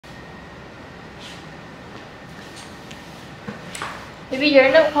Maybe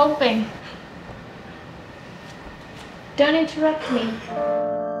you're not helping. Don't interrupt me.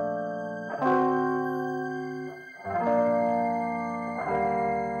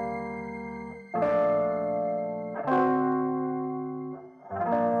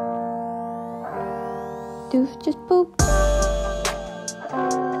 Doof just pooped.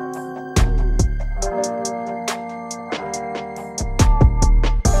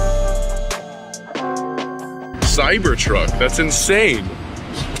 Cybertruck, that's insane.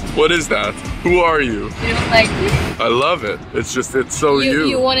 What is that? Who are you? You don't like it? I love it. It's just, it's so you.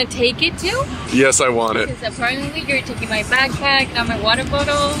 You want to take it too? Yes, I want it. Because apparently you're taking my backpack, not my water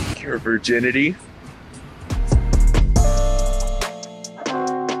bottle. Your virginity.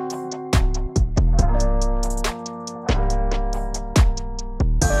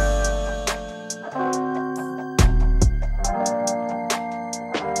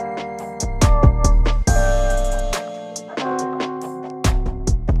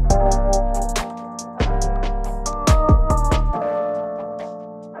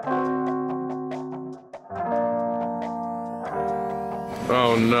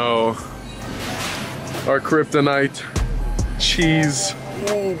 Oh no. Our kryptonite. Cheese.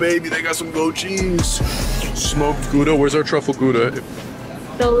 Ooh, baby, they got some goat cheese. Smoked Gouda. Where's our truffle Gouda?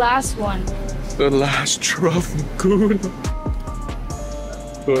 The last one. The last truffle Gouda.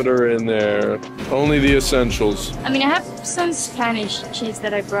 Put her in there. Only the essentials. I mean, I have some Spanish cheese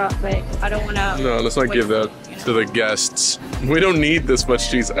that I brought, but I don't want to... No, let's not give that to the guests. We don't need this much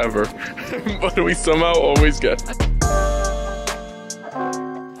cheese ever. But we somehow always get.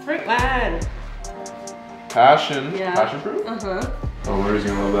 Fruit man. Passion. Yeah. Passion fruit? Uh-huh. Oh, Maria's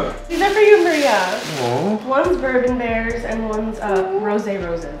gonna love that. These are for you, Maria. Oh. One's bourbon bears and one's rosé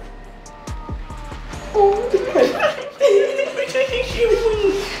roses.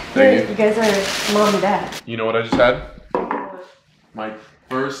 Thank you. You guys are mom and dad. You know what I just had? My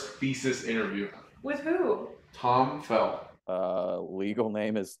first thesis interview. With who? Tom Fell. Legal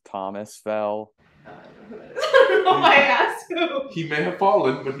name is Thomas Fell. I don't know why I asked who. He may have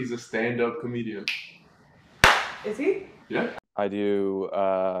fallen, but he's a stand-up comedian. Is he? Yeah. I do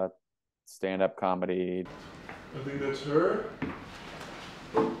stand-up comedy. I think that's her.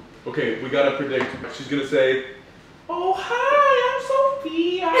 Okay, we gotta predict. She's gonna say, "Oh, hi, I'm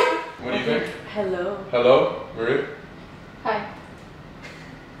Sophia." What do you think? Hello. Hello, Maria? Hi.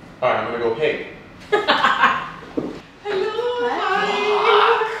 Alright, I'm gonna go, hey. Hello.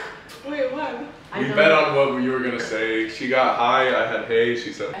 Hi. Wait, what? We bet on what you were gonna say. She got hi, I had hey,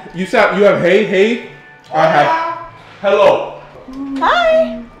 she said. You have hey? I have hello.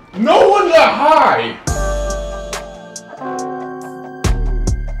 Hi. No one got hi!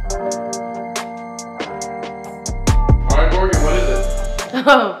 Alright, Morgan, what is it?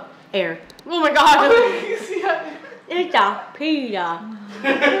 Oh, air. Oh my god. It's a pizza.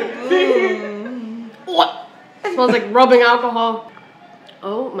 What? It smells like rubbing alcohol.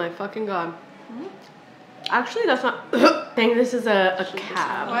 Oh my fucking god. Actually, that's not. I think this is a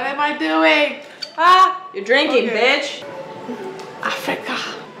cab. What am I doing? Ah, you're drinking, Okay. bitch. Africa.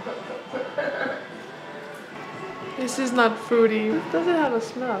 This is not fruity. It doesn't have a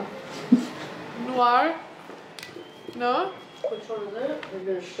smell. Noir? No? Which one is it? We're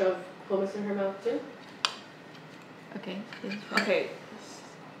gonna shove hummus in her mouth too. Okay. Okay.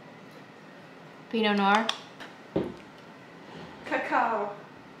 Pinot Noir. Cacao.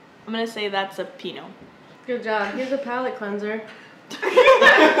 I'm gonna say that's a Pinot. Good job. Here's a palate cleanser.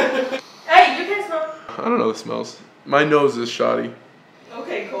 Hey, you can smell. I don't know the smells. My nose is shoddy.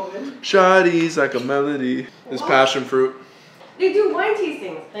 Okay, Colvin. Shoddy's like a melody. It's passion fruit. They do wine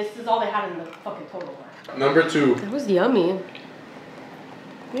tastings. This is all they had in the fucking total bar. Number 2. That was yummy.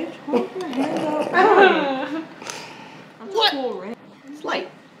 Bitch, hold your hands up. What? Cool, right? It's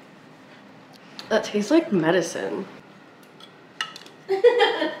light. That tastes like medicine.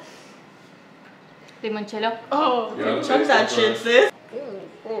 Limoncello. Oh, Yeah, Chug that shit, sis.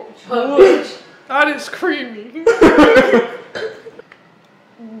 that is creamy. But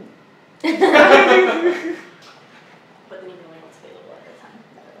then you can learn what's available at the time.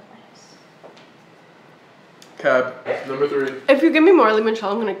 Cab. Number 3. If you give me more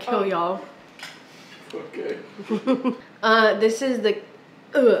limoncello, I'm gonna kill y'all. Okay. This is the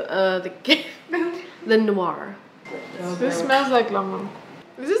the noir. This smells like lemon.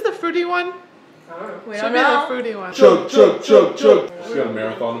 Is this the fruity one? We Should don't be the know. fruity one. Chug. She's got a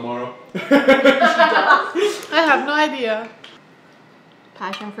marathon tomorrow. I have no idea.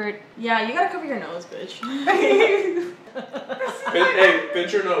 Passion fruit. Yeah, you gotta cover your nose, bitch. Hey,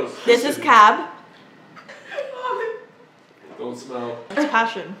 pinch your nose. This is cab. Don't smell. It's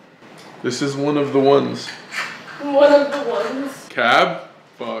passion. This is one of the ones. One of the ones. Cab?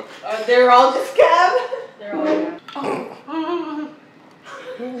 Fuck. They're all just cab. They're all there.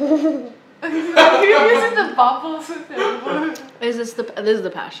 You're using the bubbles with it. This is the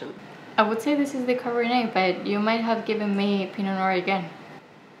passion. I would say this is the Cabernet, but you might have given me Pinot Noir again.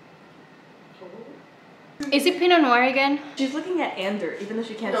 Is it Pinot Noir again? She's looking at Ander, even though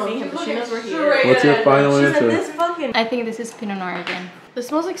she can't No, see him, she's but she knows where he looking is. What's your final She said answer? this fucking. I think this is Pinot Noir again. This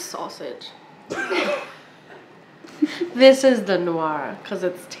smells like sausage. This is the noir because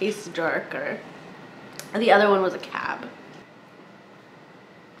it tastes darker. And the other one was a cab.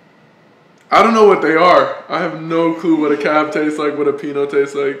 I don't know what they are. I have no clue what a cab tastes like, what a Pinot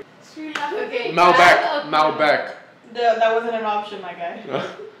tastes like. Okay. Malbec. Malbec. That wasn't an option, my guy.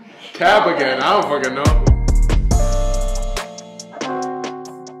 Cab again. I don't fucking know.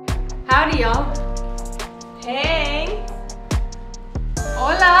 Howdy, y'all. Hey.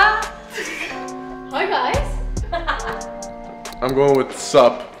 Hola. Hi, guys. I'm going with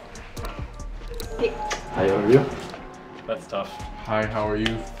sup. Hi, how are you? That's tough. Hi, how are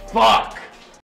you? Fuck!